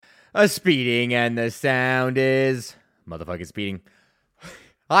A speeding, and the sound is motherfucking speeding.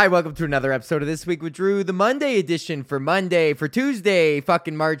 Hi, welcome to another episode of This Week with Drew, the Monday edition for Tuesday,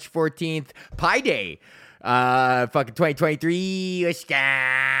 fucking March 14th, Pi Day, fucking 2023.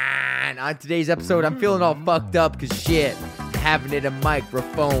 On today's episode, I'm feeling all fucked up because shit, haven't hit a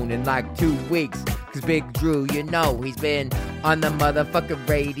microphone in like 2 weeks. Because Big Drew, you know, he's been on the motherfucking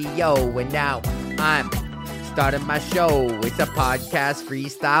radio, and now I'm starting my show. It's a podcast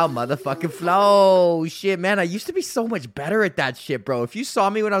freestyle motherfucking flow. Shit, man, I used to be so much better at that shit, bro. If you saw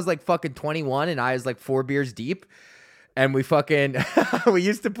me when I was like fucking 21 and I was like 4 beers deep, and we fucking we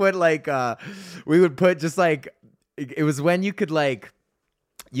used to put like we would put just like it was when you could like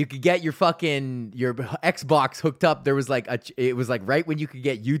you could get your Xbox hooked up. There was like it was like right when you could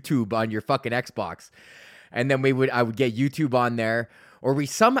get YouTube on your fucking Xbox, and then I would get YouTube on there. Or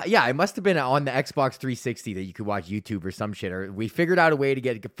it must have been on the Xbox 360 that you could watch YouTube or some shit. Or we figured out a way to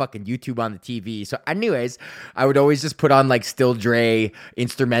get fucking YouTube on the TV. So anyways, I would always just put on like Still Dre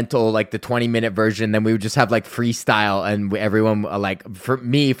instrumental, like the 20-minute version. Then we would just have like freestyle, and everyone like, for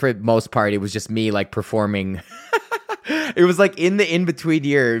me, for the most part, it was just me like performing. It was like in the in-between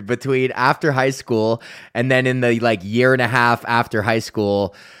year between after high school and then in the like year and a half after high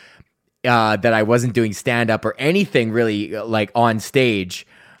school, that I wasn't doing stand-up or anything really like on stage,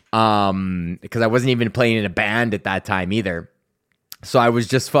 because I wasn't even playing in a band at that time either. So I was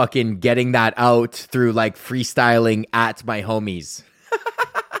just fucking getting that out through like freestyling at my homies.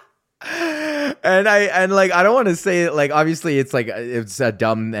 And I don't want to say it, like, obviously it's like it's a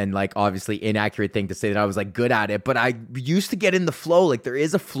dumb and like obviously inaccurate thing to say that I was like good at it, but I used to get in the flow. Like there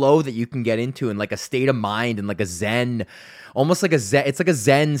is a flow that you can get into and like a state of mind and like a zen, almost like it's like a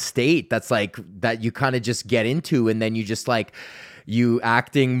zen state that's like that you kind of just get into, and then you just like you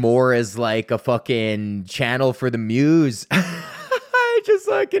acting more as like a fucking channel for the muse. Just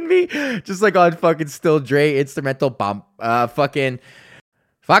fucking me, just like on fucking Still Dre instrumental bump, fucking.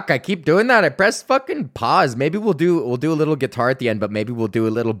 Fuck, I keep doing that. I press fucking pause. Maybe we'll do a little guitar at the end, but maybe we'll do a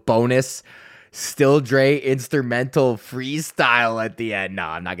little bonus Still Dre instrumental freestyle at the end. No,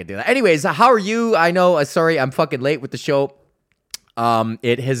 I'm not gonna do that. Anyways, how are you? I know, sorry, I'm fucking late with the show.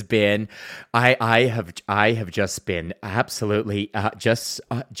 It has been, I have just been absolutely, we have just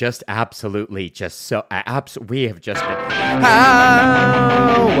been,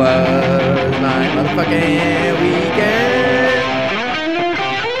 how was my motherfucking weekend?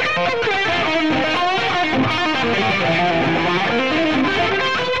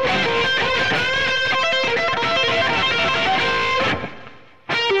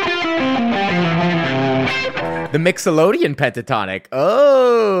 The Mixolydian pentatonic.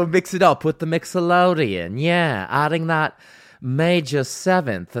 Oh, mix it up with the Mixolydian. Yeah, adding that major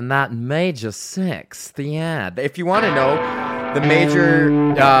 7th and that major 6th. Yeah, if you want to know, the major,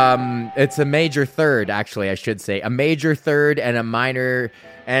 it's a major 3rd, actually, I should say. A major 3rd and a minor,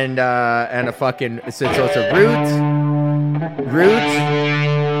 and a fucking, so it's a root,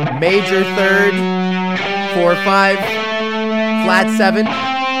 major 3rd, 4/5, flat 7th,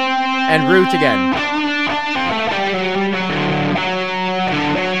 and root again.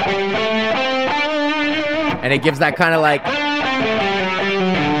 And it gives that kind of like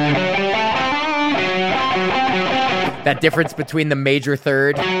that difference between the major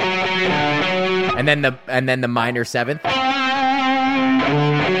 3rd and then the minor 7th.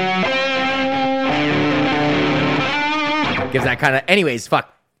 Gives that kind of. Anyways,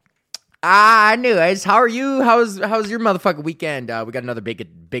 fuck. Anyways, how are you? How's your motherfucking weekend? We got another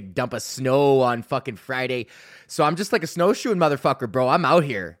big dump of snow on fucking Friday, so I'm just like a snowshoeing motherfucker, bro. I'm out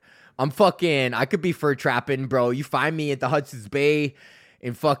here. I could be fur trapping, bro. You find me at the Hudson's Bay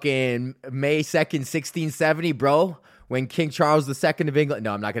in fucking May 2nd, 1670, bro, when King Charles II of England.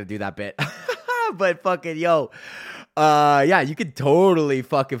 No, I'm not going to do that bit. But fucking, yo. Yeah, you could totally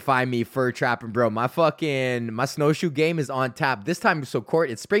fucking find me fur trapping, bro. My snowshoe game is on tap. This time, so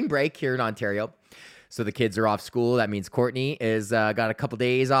it's spring break here in Ontario. So the kids are off school. That means Courtney is got a couple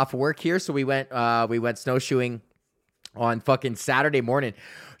days off of work here. So we went snowshoeing on fucking Saturday morning.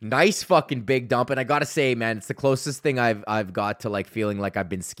 Nice fucking big dump. And I gotta say, man, it's the closest thing I've got to like feeling like I've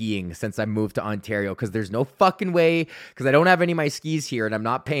been skiing since I moved to Ontario, because there's no fucking way, because I don't have any of my skis here, and I'm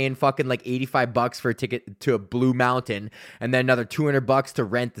not paying fucking like $85 for a ticket to a Blue Mountain and then another $200 to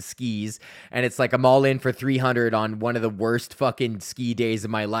rent the skis, and it's like I'm all in for $300 on one of the worst fucking ski days of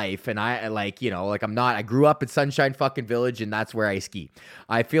my life. And I like, you know, like I grew up in Sunshine fucking Village, and that's where I ski.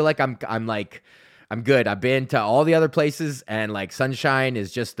 I feel like I'm good. I've been to all the other places, and like Sunshine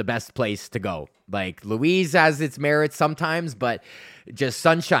is just the best place to go. Like Louise has its merits sometimes, but just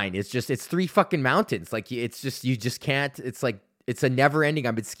Sunshine, it's 3 fucking mountains. Like it's just, you just can't, it's it's a never ending.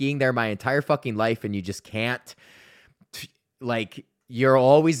 I've been skiing there my entire fucking life, and you just can't, like, there'll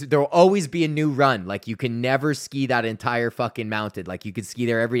always be a new run. Like, you can never ski that entire fucking mountain. Like, you could ski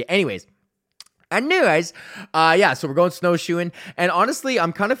there every day. Anyways, so we're going snowshoeing, and honestly,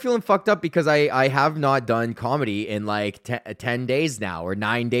 I'm kind of feeling fucked up because I have not done comedy in like 10 days now, or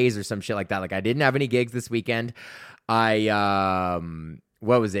 9 days or some shit like that. Like, I didn't have any gigs this weekend.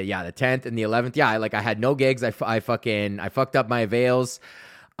 What was it? Yeah, the 10th and the 11th. Yeah, I had no gigs. I fucked up my avails.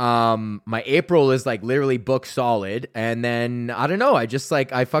 My April is like literally booked solid, and then I don't know. I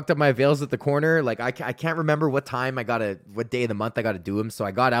fucked up my avails at the corner. Like, I can't remember what day of the month I gotta do them. So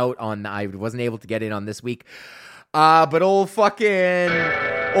I got out I wasn't able to get in on this week. But old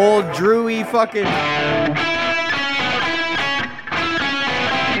Drewy fucking.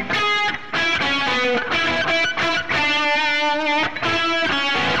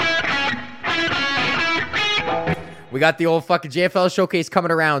 We got the old fucking JFL showcase coming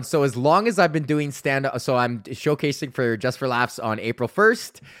around. So as long as I've been doing stand-up, so I'm showcasing for Just for Laughs on April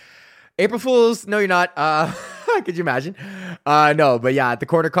 1st. April Fools, no, you're not. Could you imagine? No, but yeah, at the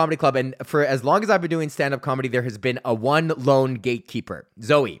Corner Comedy Club. And for as long as I've been doing stand-up comedy, there has been a one lone gatekeeper,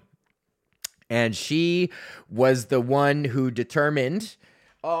 Zoe. And she was the one who determined...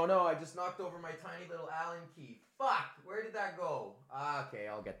 Oh no, I just knocked over my tiny little Allen key. Fuck, where did that go? Okay,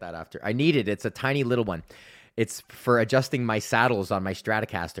 I'll get that after. I need it. It's a tiny little one. It's for adjusting my saddles on my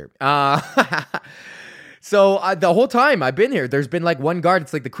Stratocaster. So the whole time I've been here, there's been like one guard.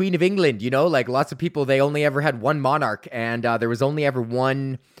 It's like the Queen of England, you know? Like, lots of people, they only ever had one monarch. And there was only ever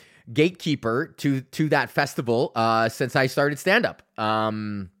one gatekeeper to that festival since I started stand-up.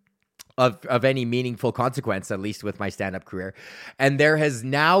 Of any meaningful consequence, at least with my stand-up career. And there has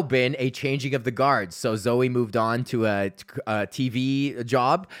now been a changing of the guards. So Zoe moved on to a TV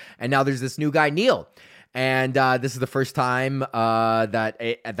job, and now there's this new guy, Neil. And this is the first time that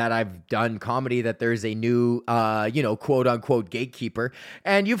I've done comedy that there's a new, quote unquote gatekeeper.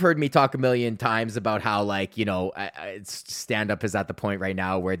 And you've heard me talk a million times about how, like, stand up is at the point right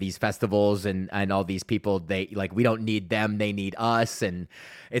now where these festivals and all these people, we don't need them, they need us. And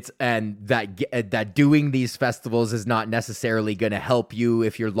that doing these festivals is not necessarily going to help you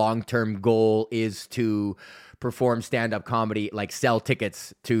if your long-term goal is to perform stand-up comedy, like sell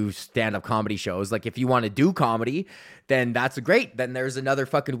tickets to stand-up comedy shows. Like, if you want to do comedy, then that's great. Then there's another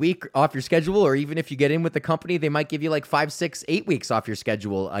fucking week off your schedule, or even if you get in with the company, they might give you like 5, 6, 8 weeks off your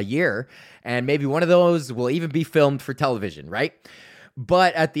schedule a year, and maybe one of those will even be filmed for television, right?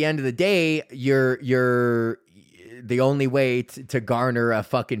 But at the end of the day, you're the only way to garner a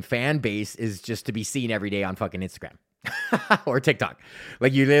fucking fan base is just to be seen every day on fucking Instagram or TikTok.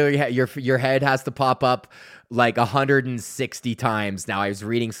 Like, you literally your head has to pop up like 160 times. Now, I was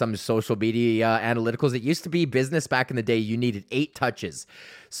reading some social media analyticals. It used to be business back in the day, you needed 8 touches.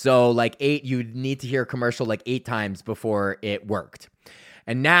 So like you'd need to hear a commercial like 8 times before it worked.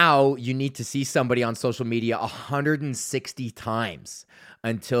 And now you need to see somebody on social media 160 times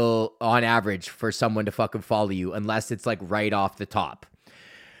until, on average, for someone to fucking follow you, unless it's like right off the top.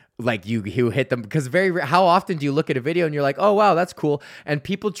 Like, you hit them, because how often do you look at a video and you're like, oh wow, that's cool, and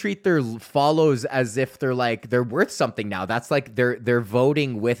people treat their follows as if they're worth something now. That's like they're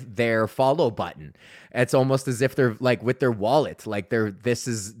voting with their follow button. It's almost as if they're like with their wallet, like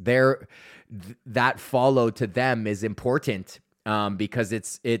that follow to them is important. Because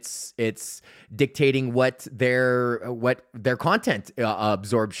it's dictating what their content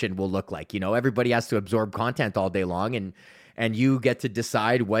absorption will look like. You know, everybody has to absorb content all day long, and you get to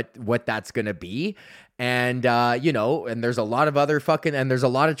decide what that's going to be. And, and there's a lot of there's a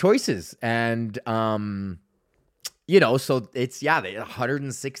lot of choices. And, so it's,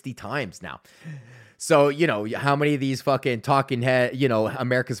 160 times now. So, how many of these fucking talking head,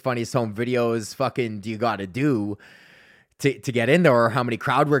 America's Funniest Home Videos fucking do you got to do to get in there, or how many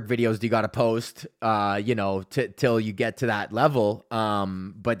crowd work videos do you got to post, till you get to that level.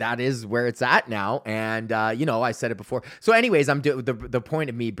 But that is where it's at now. And, I said it before. So anyways, the point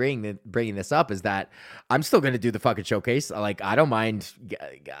of me bringing this up is that I'm still going to do the fucking showcase. Like, I don't mind.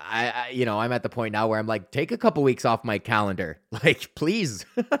 I'm at the point now where I'm like, take a couple weeks off my calendar. Like, please.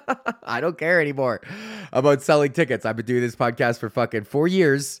 I don't care anymore about selling tickets. I've been doing this podcast for fucking 4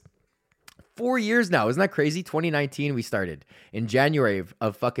 years. 4 years now. Isn't that crazy? 2019 we started. In January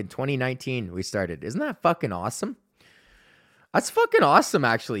of fucking 2019 we started. Isn't that fucking awesome? That's fucking awesome,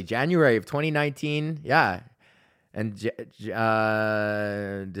 actually. January of 2019. Yeah. And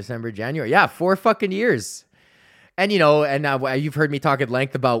December, January. Yeah, 4 fucking years. And, you know, and you've heard me talk at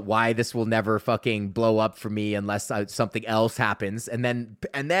length about why this will never fucking blow up for me unless something else happens. And then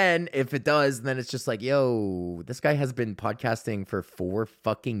if it does, then it's just like, yo, this guy has been podcasting for 4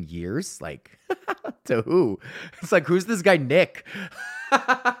 fucking years. Like, to who? It's like, who's this guy, Nick?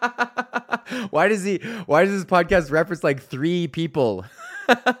 Why does this podcast reference like 3 people?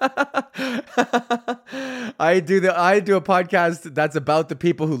 I do a podcast that's about the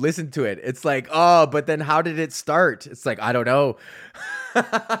people who listen to it. It's like, oh, but then how did it start? It's like, I don't know.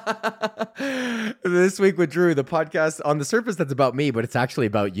 This Week with Drew, the podcast on the surface that's about me, but it's actually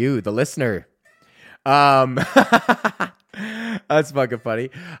about you, the listener. That's fucking funny.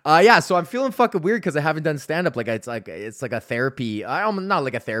 Yeah, so I'm feeling fucking weird because I haven't done stand-up. Like it's like a therapy. I'm not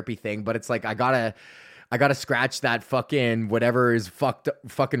like a therapy thing, but it's like I gotta scratch that fucking whatever is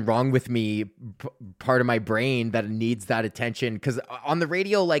fucking wrong with me part of my brain that needs that attention. Because on the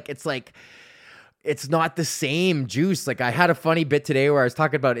radio, like it's not the same juice. Like I had a funny bit today where I was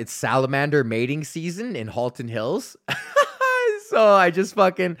talking about it's salamander mating season in Halton Hills. So I was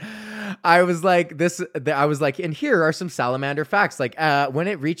like, and here are some salamander facts. Like, when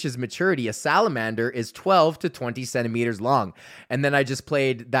it reaches maturity, a salamander is 12 to 20 centimeters long. And then I just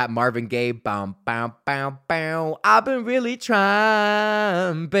played that Marvin Gaye, bow, bow, bow, bow. I've been really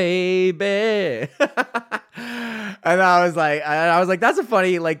trying, baby. And I was like, that's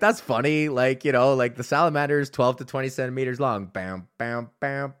funny. Like, you know, like the salamander is 12 to 20 centimeters long. Bow, bow,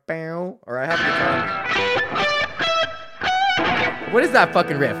 bow, bow. Or I have a guitar. What is that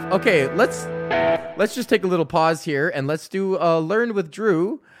fucking riff? Okay, let's just take a little pause here and let's do Learn with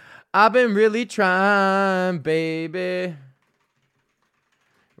Drew. I've been really trying, baby.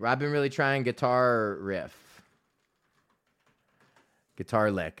 I've been really trying guitar riff.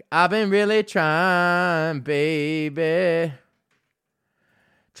 Guitar lick. I've been really trying, baby.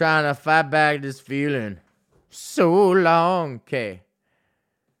 Trying to fight back this feeling so long. Okay.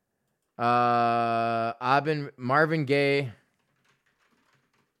 I've been Marvin Gaye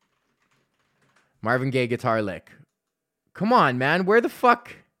guitar lick. Come on, man. Where the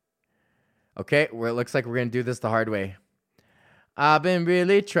fuck? Okay, it looks like we're going to do this the hard way. I've been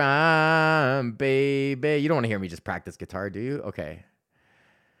really trying, baby. You don't want to hear me just practice guitar, do you? Okay.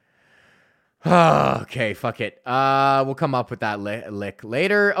 Okay, fuck it. We'll come up with that lick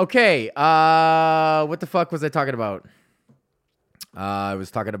later. Okay. What the fuck was I talking about? I was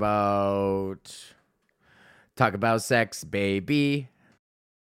talking about sex, baby.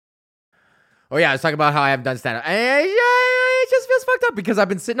 Oh, yeah, I was talking about how I haven't done stand-up. It just feels fucked up because I've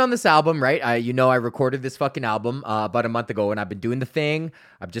been sitting on this album, right? I recorded this fucking album about a month ago, and I've been doing the thing.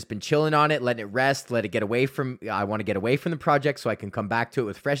 I've just been chilling on it, letting it rest, let it get away from... I want to get away from the project so I can come back to it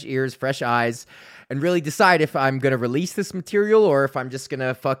with fresh ears, fresh eyes, and really decide if I'm going to release this material or if I'm just going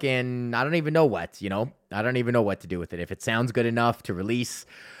to fucking... I don't even know what, you know? I don't even know what to do with it. If it sounds good enough to release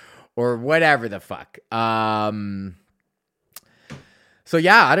or whatever the fuck. So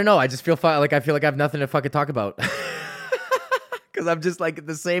yeah, I don't know. I just feel like I have nothing to fucking talk about because I'm just like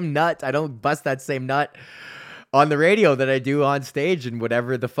the same nut. I don't bust that same nut on the radio that I do on stage and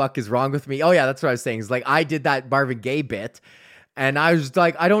whatever the fuck is wrong with me. Oh yeah, that's what I was saying. It's like I did that Marvin Gaye bit and I was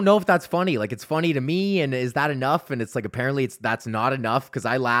like, I don't know if that's funny. Like it's funny to me and is that enough? And it's like, apparently that's not enough because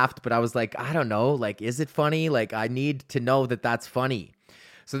I laughed, but I was like, I don't know. Like, is it funny? Like I need to know that that's funny.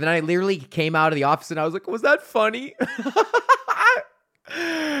 So then I literally came out of the office and I was like, was that funny?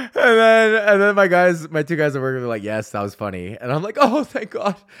 And then my 2 guys at work were like, yes, that was funny. And I'm like, oh, thank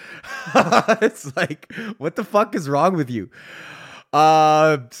God. It's like, what the fuck is wrong with you?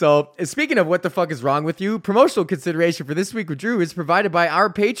 So speaking of what the fuck is wrong with you, promotional consideration for This Week with Drew is provided by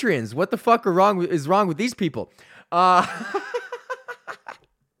our patrons. What the fuck is wrong with these people? Go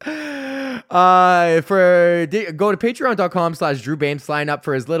to patreon.com/DrewBain. Sign up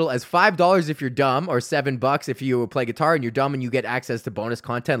for as little as $5 if you're dumb, or $7 if you play guitar and you're dumb, and you get access to bonus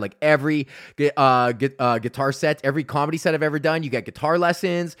content like every guitar set, every comedy set I've ever done. You get guitar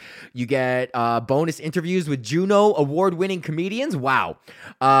lessons, you get bonus interviews with Juno award-winning comedians. Wow.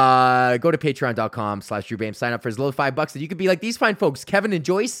 Go to patreon.com/DrewBain. Sign up for as little as $5, and you could be like these fine folks: Kevin and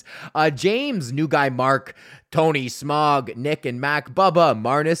Joyce, James, new guy Mark, Tony, Smog, Nick and Mac, Bubba,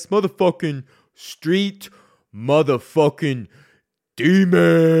 Marnus, motherfucking Street, motherfucking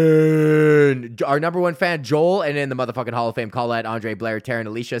Demon, our number one fan, Joel, and in the motherfucking Hall of Fame, Colette, Andre, Blair, Taryn,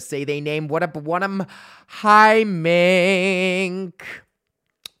 Alicia, say they name, what up, hi, Mink.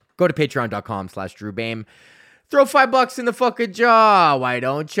 Go to patreon.com/DrewBain. Throw $5 in the fucking jaw. Why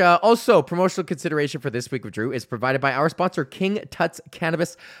don't ya? Also, promotional consideration for This Week with Drew is provided by our sponsor,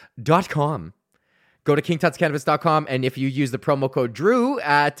 KingTutsCannabis.com. Go to kingtutscannabis.com, and if you use the promo code Drew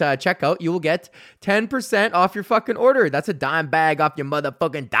at checkout, you will get 10% off your fucking order. That's a dime bag off your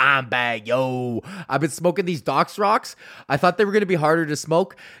motherfucking dime bag, yo. I've been smoking these Docs Rocks. I thought they were going to be harder to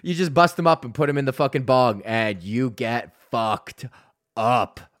smoke. You just bust them up and put them in the fucking bong, and you get fucked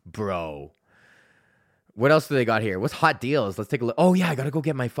up, bro. What else do they got here? What's hot deals? Let's take a look. Oh, yeah, I got to go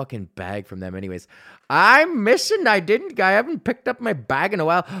get my fucking bag from them anyways. I haven't picked up my bag in a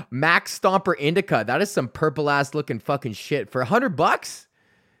while. Max Stomper Indica. That is some purple-ass looking fucking shit. For $100?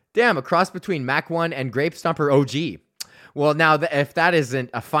 Damn, a cross between Mac 1 and Grape Stomper OG. Well, now, if that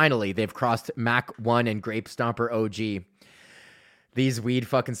isn't finally, they've crossed Mac 1 and Grape Stomper OG. These weed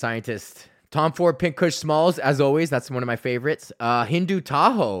fucking scientists. Tom Ford Pink Kush Smalls, as always. That's one of my favorites. Hindu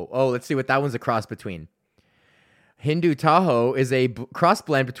Tahoe. Oh, let's see what that one's a cross between. Hindu Tahoe is a cross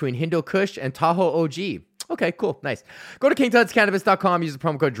blend between Hindu Kush and Tahoe OG. Okay, cool. Nice. Go to kingtutscannabis.com. Use the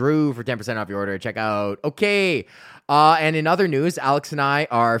promo code Drew for 10% off your order. Check out. Okay. And in other news, Alex and I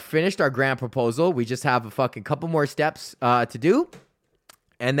are finished our grant proposal. We just have a fucking couple more steps to do.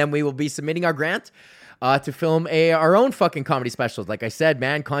 And then we will be submitting our grant to film our own fucking comedy specials. Like I said,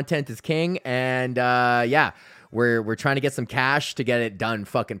 man, content is king. And yeah. We're trying to get some cash to get it done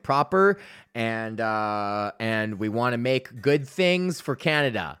fucking proper, and we want to make good things for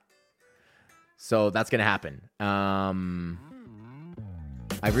Canada. So that's gonna happen. I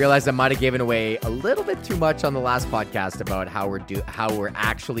realized I might have given away a little bit too much on the last podcast about how we're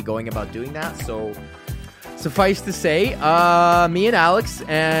actually going about doing that. So suffice to say, me and Alex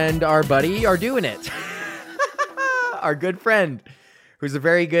and our buddy are doing it. Our good friend. Who's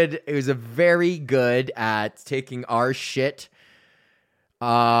very good at taking our shit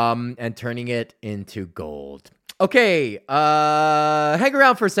and turning it into gold. Okay, hang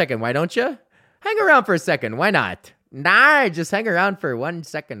around for a second, why don't you? Hang around for a second, why not? Nah, just hang around for 1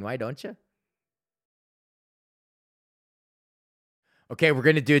 second, why don't you? Okay, we're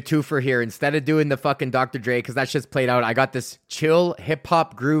gonna do a twofer here. Instead of doing the fucking Dr. Dre, because that shit's played out, I got this chill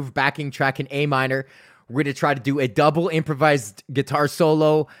hip-hop groove backing track in A minor. We're going to try to do a double improvised guitar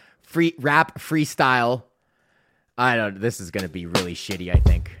solo, rap freestyle. I don't know. This is going to be really shitty, I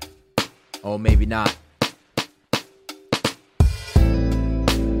think. Oh, maybe not.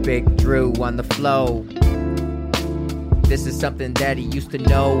 Big Drew on the flow. This is something that he used to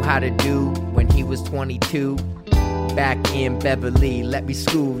know how to do when he was 22. Back in Beverly, let me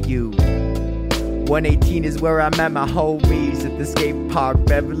school you. 118 is where I met my homies at the skate park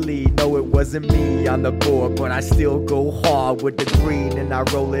Beverly. No, it wasn't me on the board, but I still go hard with the green and I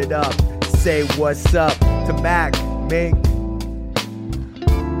roll it up. Say what's up to Mac, Mink,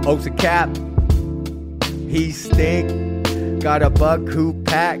 Oaks and Cap. He stink. Got a buck hoot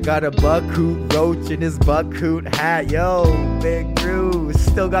pat, got a buck hoot roach in his buck hoot hat. Yo, Big Drew,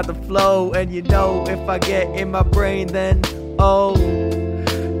 still got the flow, and you know if I get in my brain, then oh.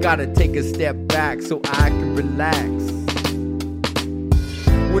 Gotta take a step back so I can relax.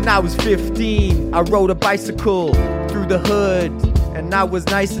 When I was 15, I rode a bicycle through the hood, and I was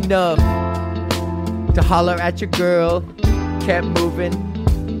nice enough to holler at your girl. Kept moving.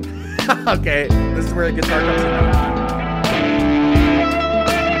 Okay, this is where the guitar comes in.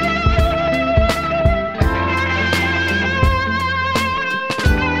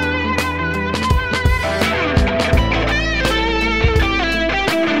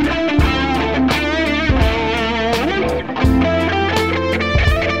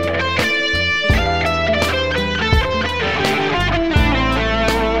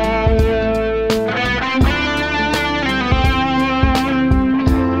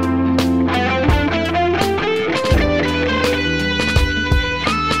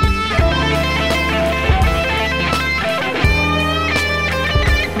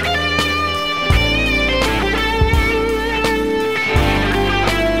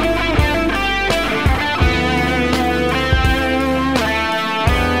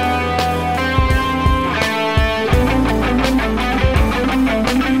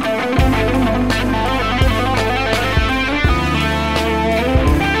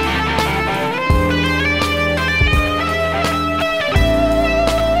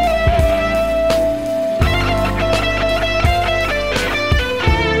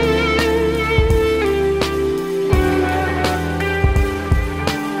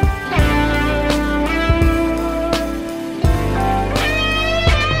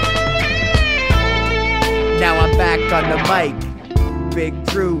 On the mic, Big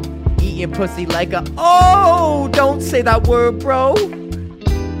Drew, eating pussy like a, oh, don't say that word, bro.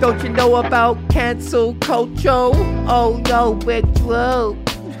 Don't you know about cancel culture? Oh no, Big Drew.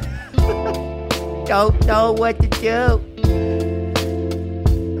 Don't know what to do.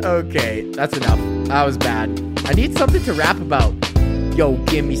 Okay, that's enough. That was bad. I need something to rap about. Yo,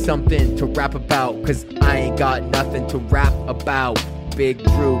 give me something to rap about, cause I ain't got nothing to rap about. Big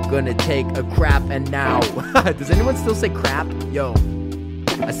Drew gonna take a crap and now. Does anyone still say crap? Yo,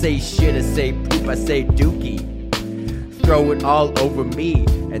 I say shit, I say poop, I say dookie. Throw it all over me,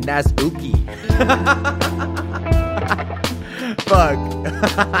 and that's ookie. Fuck.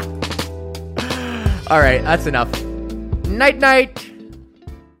 Alright, that's enough. Night night.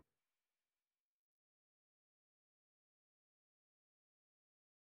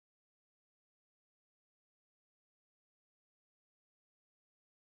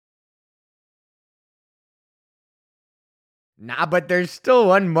 Nah, but there's still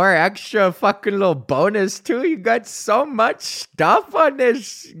one more extra fucking little bonus too. You got so much stuff on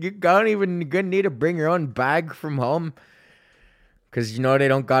this. You don't even gonna need to bring your own bag from home. Cause you know they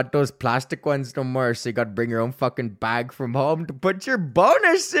don't got those plastic ones no more. So you gotta bring your own fucking bag from home to put your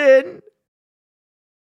bonus in.